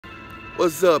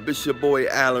What's up? It's your boy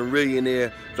Allan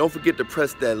Reallionaire. Don't forget to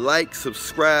press that like,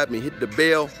 subscribe, and hit the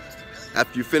bell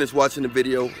after you finish watching the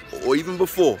video or even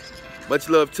before. Much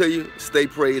love to you. Stay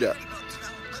prayed up.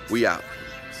 We out.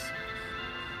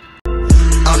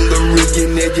 I'm the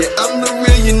Reallionaire, yeah, I'm the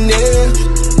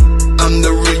Reallionaire. I'm the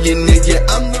Reallionaire, yeah,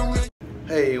 I'm the Reallionaire.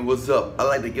 Hey, what's up? I'd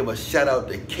like to give a shout out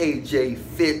to KJ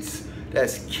Fitz.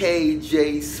 That's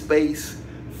KJ space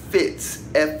Fitz,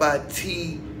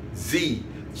 F-I-T-Z.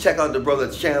 Check out the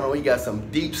brother's channel. He got some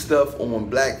deep stuff on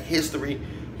Black history.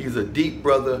 He's a deep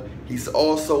brother. He's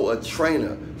also a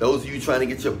trainer. Those of you trying to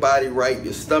get your body right,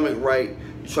 your stomach right,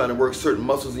 you're trying to work certain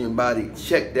muscles in your body,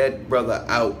 check that brother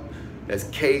out. That's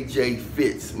KJ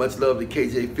Fitz. Much love to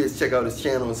KJ Fitz. Check out his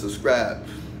channel and subscribe.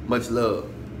 Much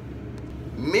love.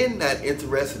 Men not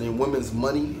interested in women's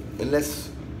money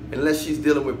unless she's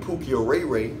dealing with Pookie Ray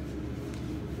Ray.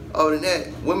 Other than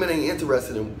that, men ain't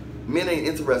interested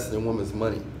in women's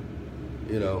money.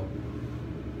 You know,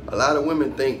 a lot of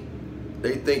women think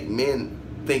men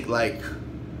think like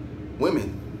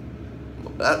women.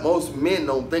 Most men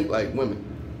don't think like women.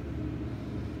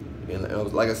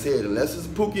 And like I said, unless it's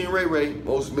Pookie and Ray Ray,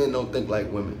 most men don't think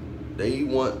like women. They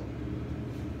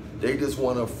just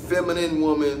want a feminine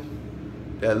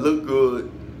woman that look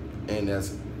good and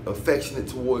that's affectionate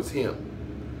towards him.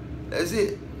 That's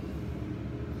it.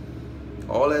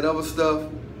 All that other stuff,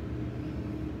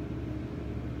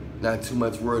 not too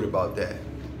much worried about that.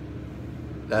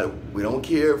 We don't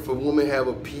care if a woman have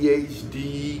a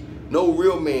PhD. No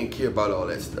real man care about all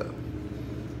that stuff.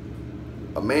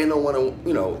 A man don't want a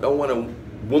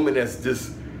woman that's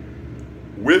just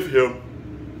with him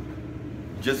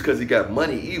just because he got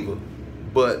money either.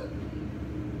 But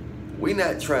we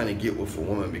not trying to get with a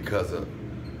woman because of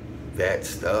that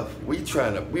stuff. We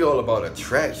all about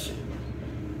attraction.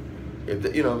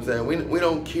 You know what I'm saying? We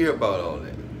don't care about all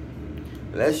that.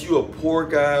 Unless you a poor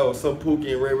guy or some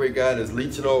Pookie and Ray Ray guy that's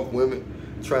leeching off women,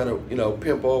 trying to,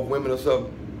 pimp off women or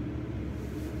something.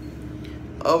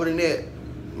 Other than that,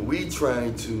 we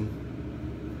trying to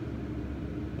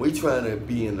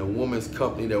be in a woman's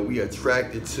company that we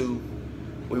attracted to.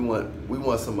 We want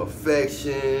some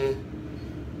affection.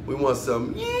 We want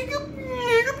some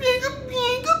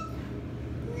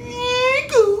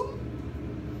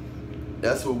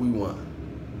that's what we want.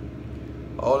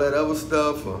 All that other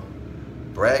stuff,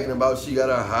 bragging about she got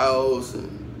a house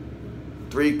and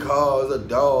 3 cars, a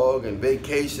dog, and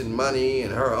vacation money,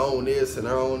 and her own this and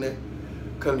her own that.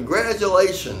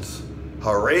 Congratulations.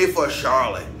 Hooray for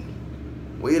Charlotte.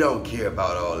 We don't care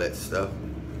about all that stuff.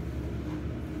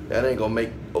 That ain't gonna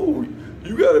make, oh,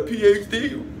 you got a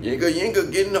PhD. You ain't gonna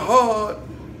get in the hard.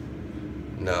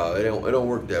 No, it don't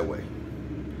work that way.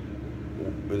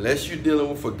 Unless you're dealing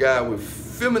with a guy with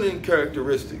feminine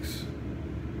characteristics,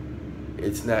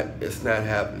 it's not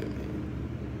happening, man.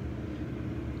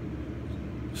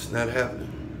 It's not happening.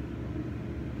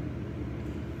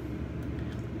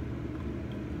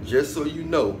 Just so you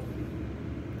know,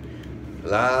 a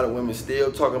lot of women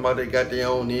still talking about they got their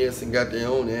own this and got their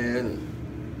own that and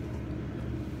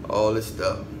all this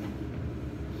stuff.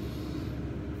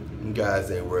 And guys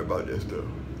ain't worried about that stuff.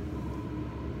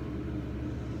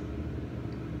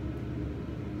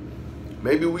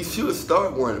 Maybe we should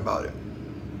start worrying about it.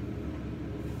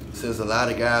 Since a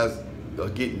lot of guys are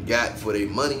getting got for their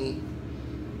money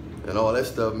and all that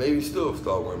stuff, maybe still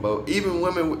start worrying about it. Even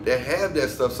women that have that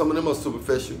stuff, some of them are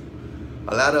superficial.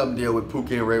 A lot of them deal with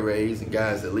Pookie and Ray Rays and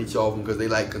guys that leech off them because they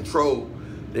like control.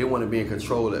 They want to be in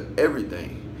control of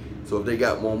everything. So if they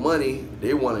got more money,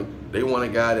 they want a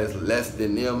guy that's less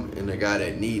than them and a guy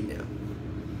that need them.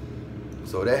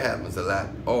 So that happens a lot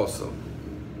also.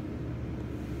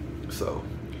 So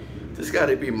just got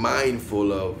to be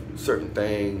mindful of certain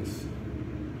things.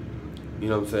 You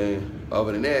know what I'm saying?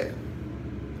 Other than that,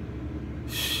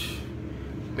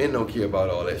 men don't care about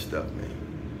all that stuff, man.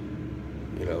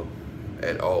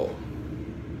 At all.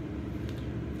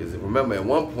 Because remember, at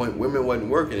one point, women wasn't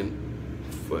working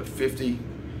for 50,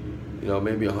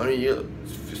 maybe 100 years,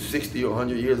 60 or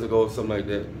 100 years ago or something like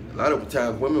that. A lot of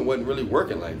times, women wasn't really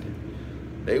working like that.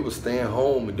 They was staying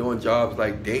home and doing jobs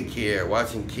like daycare,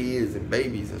 watching kids and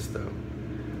babies and stuff.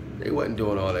 They wasn't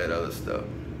doing all that other stuff.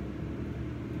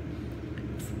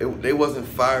 They wasn't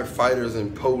firefighters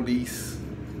and police.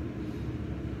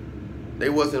 They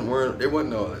wasn't all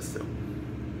that stuff.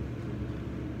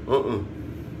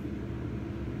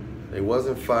 They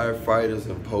wasn't firefighters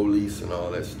and police and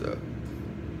all that stuff.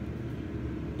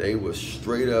 They was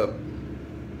straight up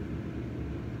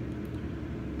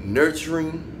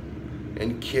nurturing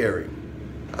and caring.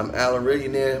 I'm Allan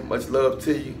Reallionaire. Much love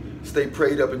to you. Stay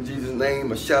prayed up in Jesus'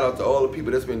 name. A shout out to all the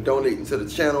people that's been donating to the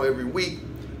channel every week.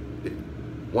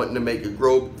 wanting to make it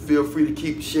grow. Feel free to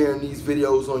keep sharing these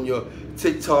videos on your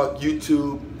TikTok,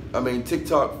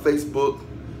 TikTok, Facebook,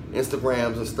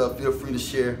 Instagrams and stuff. Feel free to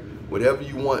share whatever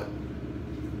you want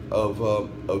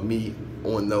of me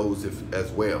on those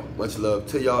as well. Much love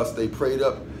to y'all. Stay prayed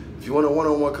up. If you want a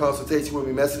one-on-one consultation with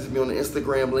me, message me on the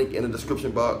Instagram link in the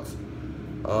description box.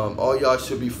 All y'all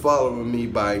should be following me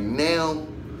by now,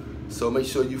 so make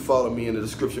sure you follow me in the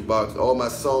description box. All my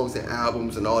songs and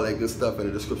albums and all that good stuff in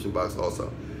the description box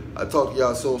also. I'll talk to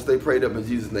y'all soon. Stay prayed up in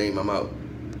Jesus' name. I'm out.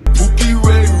 Pookie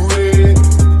Ray Ray.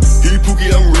 He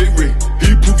Pookie, I'm Ray Ray.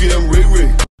 He Pookie, I'm Ray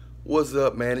Ray. What's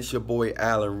up, man? It's your boy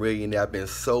Allan Reallionaire. I've been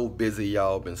so busy,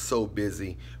 y'all. Been so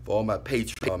busy for all my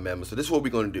Patreon members. So this is what we're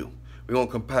gonna do. We're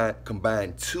gonna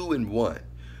combine 2 in 1.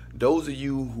 Those of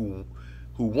you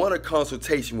who want a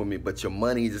consultation with me, but your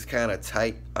money is just kind of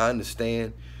tight, I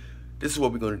understand. This is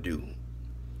what we're gonna do.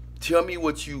 Tell me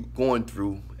what you going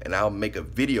through, and I'll make a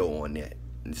video on that.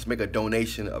 And just make a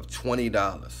donation of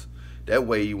 $20. That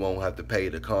way you won't have to pay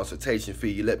the consultation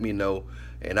fee. You let me know,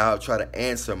 and I'll try to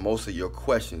answer most of your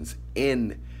questions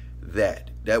in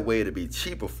that. That way it'll be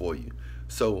cheaper for you.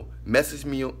 So message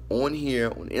me on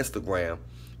here on Instagram,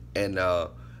 and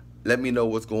let me know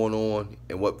what's going on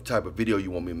and what type of video you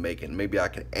want me making. Maybe I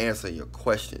can answer your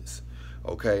questions,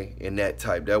 okay, in that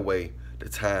type. That way the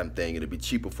time thing, it'll be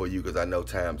cheaper for you, because I know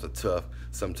times are tough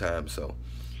sometimes. So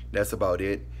that's about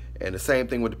it. And the same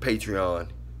thing with the Patreon.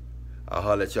 I'll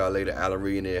holler at y'all later. Allan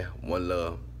Reallionaire, one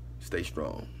love. Stay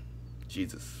strong.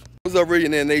 Jesus. What's up,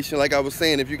 Reallionaire Nation? Like I was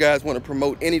saying, if you guys want to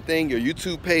promote anything, your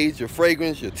YouTube page, your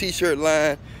fragrance, your t-shirt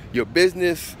line, your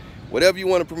business, whatever you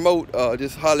want to promote,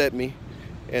 just holler at me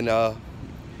and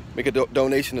make a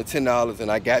donation of $10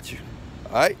 and I got you.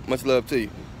 All right? Much love to you.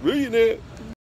 Reallionaire.